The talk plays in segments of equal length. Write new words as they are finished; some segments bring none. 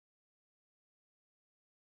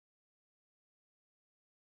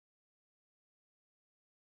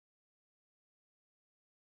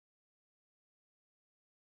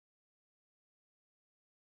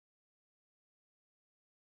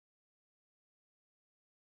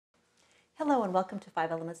Hello and welcome to 5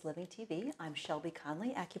 Elements Living TV. I'm Shelby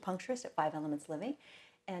Connelly, acupuncturist at 5 Elements Living,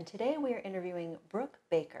 and today we are interviewing Brooke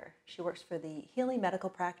Baker. She works for the Healey Medical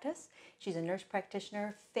Practice. She's a nurse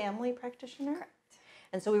practitioner, family practitioner. Correct.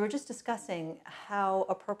 And so we were just discussing how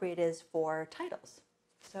appropriate it is for titles.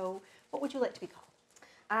 So what would you like to be called?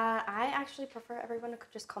 I actually prefer everyone to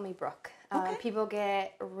just call me Brooke. Okay. People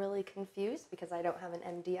get really confused because I don't have an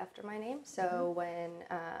MD after my name. So when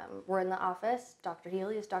we're in the office, Dr.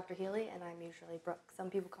 Healey is Dr. Healey, and I'm usually Brooke. Some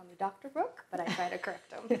people call me Dr. Brooke, but I try to correct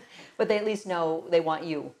them. But they at least know they want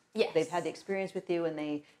you. Yes. They've had the experience with you and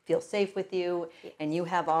they feel safe with you, Yes. and you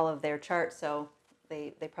have all of their charts, so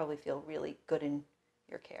they probably feel really good in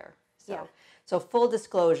your care. So, Yeah. so full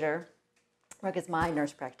disclosure, Brooke is my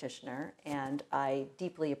nurse practitioner, and I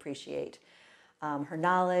deeply appreciate her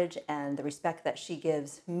knowledge and the respect that she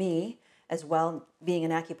gives me as well, being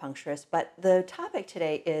an acupuncturist. But the topic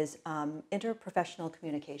today is interprofessional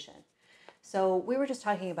communication. So we were just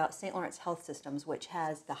talking about St. Lawrence Health Systems, which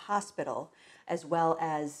has the hospital, as well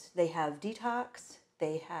as they have detox,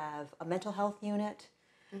 they have a mental health unit.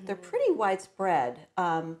 They're pretty widespread.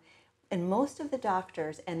 And most of the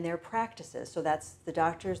doctors and their practices, so that's the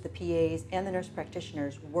doctors, the PAs, and the nurse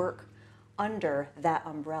practitioners, work under that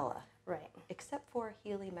umbrella. Right. Except for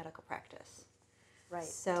Healey Medical Practice. Right.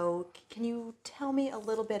 So can you tell me a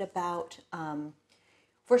little bit about,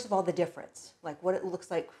 first of all, the difference, like what it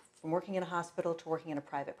looks like from working in a hospital to working in a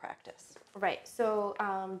private practice? Right. So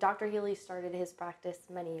Dr. Healey started his practice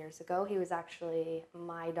many years ago. He was actually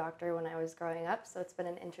my doctor when I was growing up, so it's been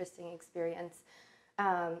an interesting experience.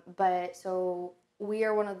 But so we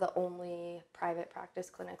are one of the only private practice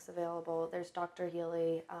clinics available. There's Dr.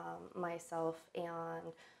 Healey, myself,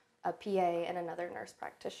 and a PA and another nurse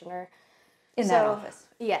practitioner. In that office?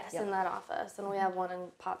 Yes, Yep. in that office. And we have one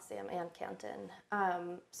in Potsdam and Canton.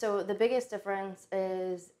 So the biggest difference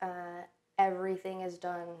is everything is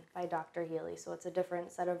done by Dr. Healey. So it's a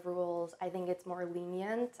different set of rules. I think it's more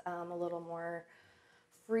lenient, a little more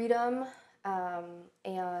freedom,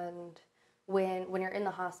 and when you're in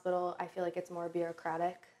the hospital, I feel like it's more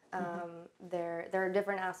bureaucratic. There are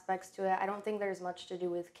different aspects to it. I don't think there's much to do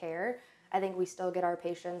with care. I think we still get our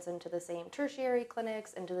patients into the same tertiary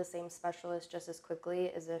clinics, into the same specialists just as quickly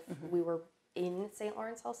as if we were in St.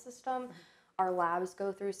 Lawrence Health System. Our labs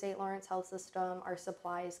go through St. Lawrence Health System. Our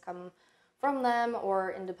supplies come from them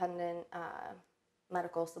or independent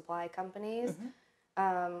medical supply companies.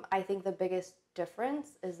 I think the biggest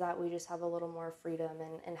difference is that we just have a little more freedom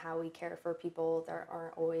in how we care for people. There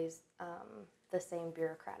aren't always the same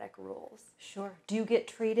bureaucratic rules. Sure. Do you get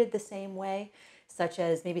treated the same way, such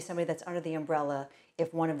as maybe somebody that's under the umbrella,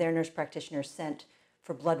 if one of their nurse practitioners sent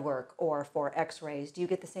for blood work or for x-rays, do you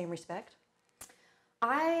get the same respect?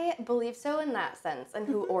 I believe so in that sense, and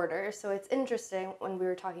who orders. So it's interesting when we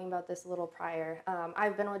were talking about this a little prior.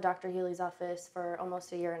 I've been with Dr. Healey's office for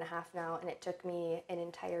almost a year and a half now, and it took me an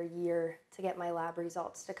entire year to get my lab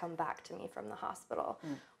results to come back to me from the hospital.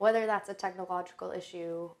 Whether that's a technological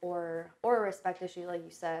issue or a respect issue, like you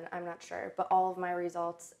said, I'm not sure. But all of my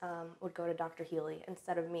results would go to Dr. Healey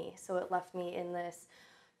instead of me. So it left me in this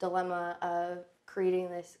dilemma of creating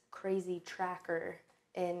this crazy tracker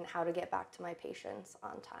in how to get back to my patients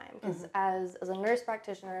on time. Because as a nurse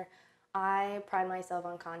practitioner, I pride myself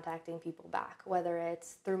on contacting people back, whether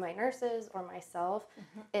it's through my nurses or myself.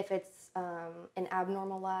 If it's an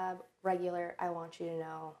abnormal lab, regular, I want you to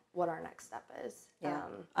know what our next step is. Yeah.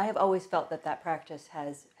 I have always felt that practice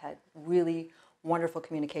has had really wonderful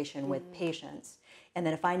communication with patients. And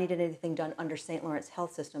then if I needed anything done under St. Lawrence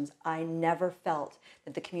Health Systems, I never felt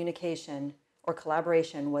that the communication or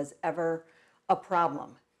collaboration was ever a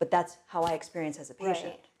problem, but that's how I experience as a patient.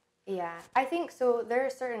 Right. Yeah, I think so. There are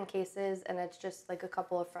certain cases, and it's just like a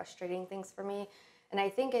couple of frustrating things for me. And I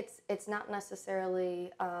think it's not necessarily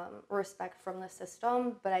respect from the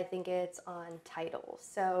system, but I think it's on titles.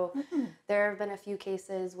 So there have been a few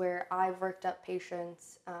cases where I've worked up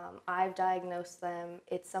patients, I've diagnosed them,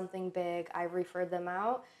 it's something big, I've referred them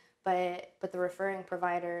out, but the referring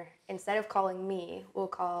provider, instead of calling me, will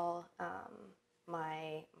call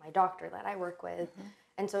my doctor that I work with.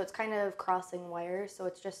 And so it's kind of crossing wires. So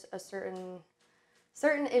it's just a certain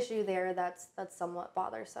issue there that's somewhat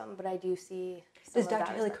bothersome, but I do see some Does of that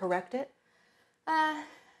Dr. Healey as correct it?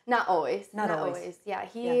 Not always. Not always. Yeah,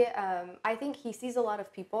 I think he sees a lot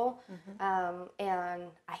of people, and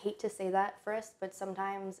I hate to say that first, but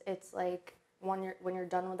sometimes it's like when you're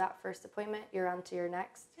done with that first appointment, you're on to your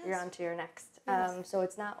next. Yes. You're on to your next. Yes. So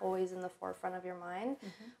it's not always in the forefront of your mind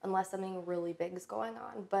unless something really big is going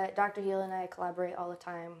on. But Dr. Healey and I collaborate all the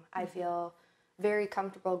time. I feel very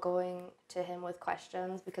comfortable going to him with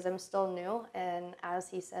questions because I'm still new. And as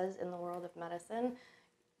he says, in the world of medicine,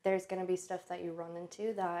 there's going to be stuff that you run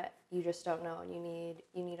into that you just don't know, and you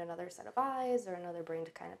need another set of eyes or another brain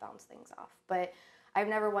to kind of bounce things off. But I've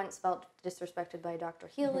never once felt disrespected by Dr.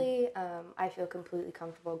 Healey. I feel completely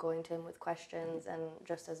comfortable going to him with questions and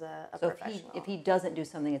just as a professional. If he doesn't do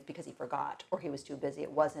something, it's because he forgot or he was too busy.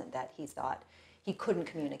 It wasn't that he thought he couldn't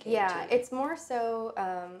communicate. Yeah, it's more so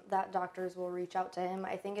that doctors will reach out to him.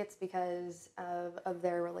 I think it's because of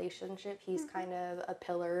their relationship. He's kind of a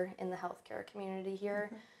pillar in the healthcare community here.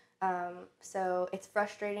 So it's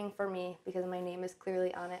frustrating for me because my name is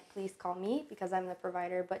clearly on it. Please call me because I'm the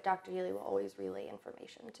provider, but Dr. Healey will always relay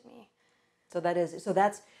information to me. So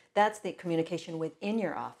that's the communication within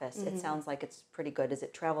your office. It sounds like it's pretty good. Does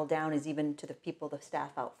it travel down even to the people, the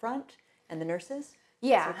staff out front and the nurses?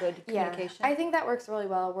 Yeah, good communication? I think that works really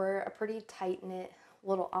well. We're a pretty tight-knit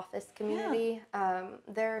little office community.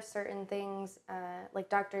 There are certain things, like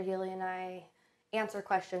Dr. Healey and I answer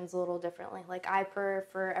questions a little differently. Like I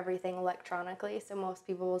prefer everything electronically, so most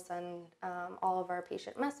people will send all of our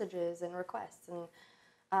patient messages and requests and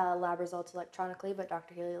lab results electronically, but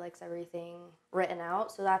Dr. Healey likes everything written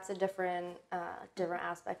out, so that's a different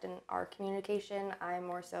aspect in our communication. I'm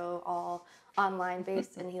more so all online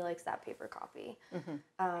based, and he likes that paper copy.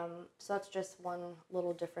 So that's just one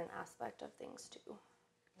little different aspect of things too.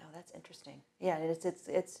 No, that's interesting. Yeah,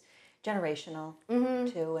 it's generational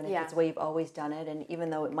too, and it's the way you've always done it. And even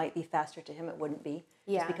though it might be faster to him, it wouldn't be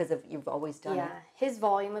just because you've always done it. His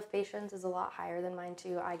volume of patients is a lot higher than mine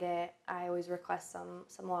too. I always request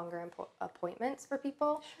some longer appointments for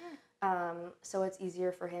people. So it's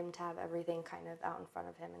easier for him to have everything kind of out in front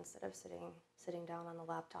of him instead of sitting down on the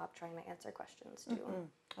laptop trying to answer questions too.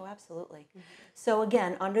 Oh, absolutely. So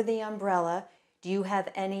again, under the umbrella, do you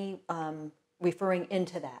have any referring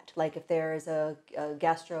into that? Like if there is a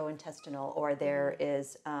gastrointestinal or there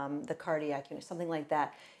is the cardiac unit, something like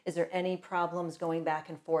that. Is there any problems going back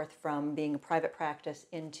and forth from being a private practice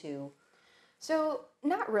into? So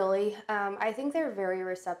not really. I think they're very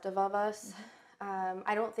receptive of us.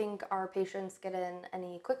 I don't think our patients get in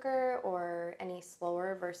any quicker or any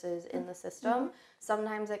slower versus in the system.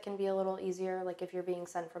 Sometimes it can be a little easier, like if you're being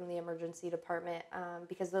sent from the emergency department,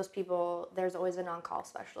 because those people, there's always an on-call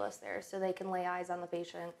specialist there, so they can lay eyes on the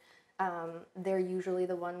patient. They're usually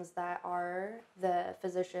the ones that are the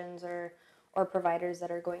physicians or providers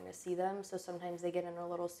that are going to see them, so sometimes they get in a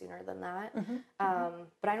little sooner than that.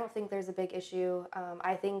 But I don't think there's a big issue.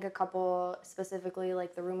 I think a couple, specifically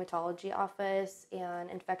like the rheumatology office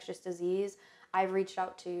and infectious disease, I've reached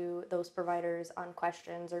out to those providers on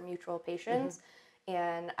questions or mutual patients,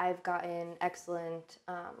 and I've gotten excellent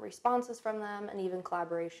responses from them, and even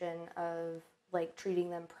collaboration of like treating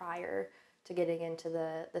them prior to getting into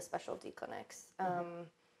the specialty clinics.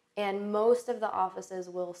 And most of the offices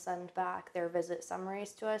will send back their visit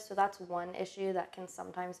summaries to us, so that's one issue that can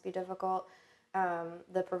sometimes be difficult.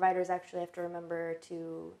 The providers actually have to remember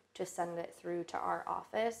to send it through to our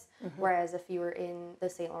office, whereas if you were in the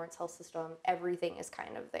St. Lawrence Health System, everything is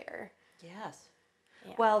kind of there. Yes.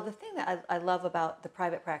 Yeah. Well, the thing that I love about the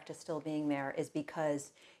private practice still being there is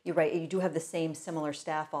because you're right, you do have the same similar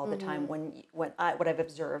staff all the time. What I've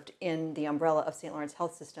observed in the umbrella of St. Lawrence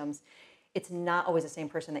Health Systems, it's not always the same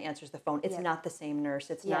person that answers the phone. It's not the same nurse.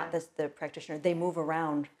 It's not the practitioner. They move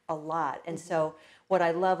around a lot. And so what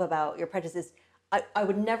I love about your practice is I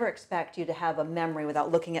would never expect you to have a memory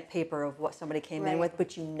without looking at paper of what somebody came in with,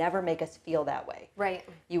 but you never make us feel that way. Right.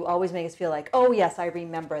 You always make us feel like, oh, yes, I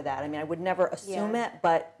remember that. I mean, I would never assume it,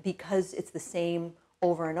 but because it's the same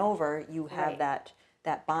over and over, you have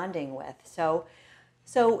that bonding with. So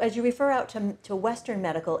as you refer out to Western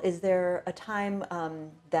medical, is there a time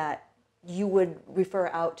that you would refer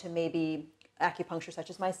out to maybe acupuncture,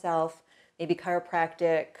 such as myself, maybe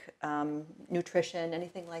chiropractic, nutrition,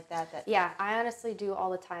 anything like that? Yeah, I honestly do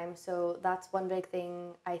all the time. So that's one big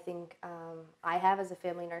thing I think I have as a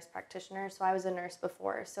family nurse practitioner. So I was a nurse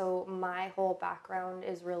before. So my whole background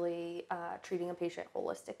is really treating a patient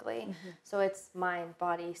holistically. So it's mind,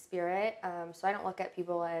 body, spirit. So I don't look at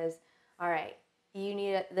people as, all right, you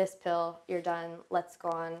need this pill, you're done, let's go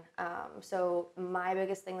on. So my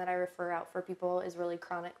biggest thing that I refer out for people is really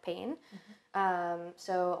chronic pain.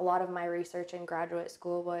 So a lot of my research in graduate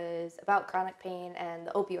school was about chronic pain and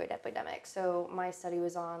the opioid epidemic. So my study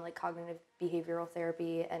was on like cognitive behavioral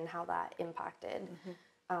therapy and how that impacted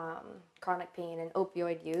chronic pain and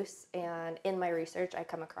opioid use. And in my research, I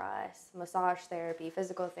come across massage therapy,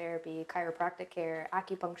 physical therapy, chiropractic care,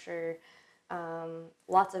 acupuncture,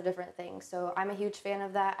 lots of different things. So I'm a huge fan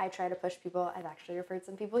of that. I try to push people. I've actually referred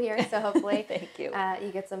some people here, so hopefully Thank you.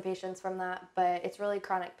 You get some patients from that. But it's really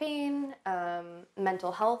chronic pain,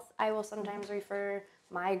 mental health. I will sometimes refer,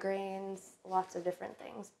 migraines, lots of different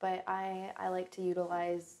things. But I like to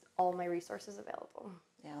utilize all my resources available.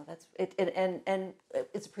 Yeah, that's it, and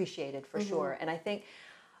it's appreciated for sure. And I think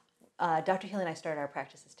Dr. Healey and I started our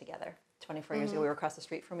practices together 24 years ago. We were across the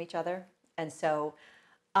street from each other, and so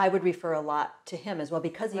I would refer a lot to him as well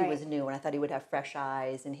because he was new, and I thought he would have fresh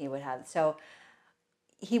eyes, and he would have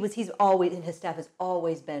he's always, and his staff has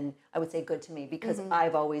always been, I would say, good to me because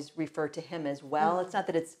I've always referred to him as well. It's not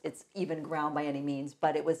that it's even ground by any means,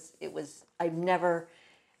 but it was I've never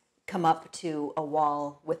come up to a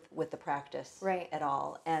wall with the practice at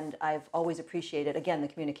all, and I've always appreciated, again, the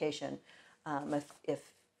communication.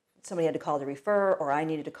 If somebody had to call to refer, or I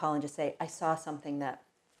needed to call and just say, I saw something that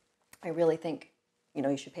I really think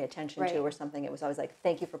you should pay attention to, or something, it was always like,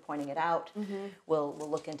 thank you for pointing it out. We'll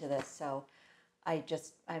look into this. So I'm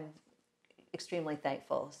extremely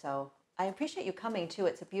thankful. So I appreciate you coming too.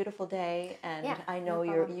 It's a beautiful day, and I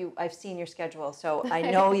know I've seen your schedule, so I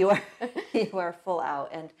know you are full out,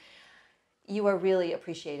 and you are really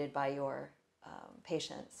appreciated by your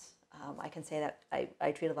patients. I can say that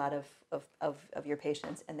I treat a lot of your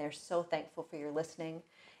patients, and they're so thankful for your listening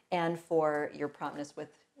and for your promptness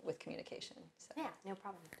with communication. So, yeah, no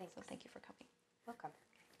problem. Thanks. So thank you for coming. Welcome.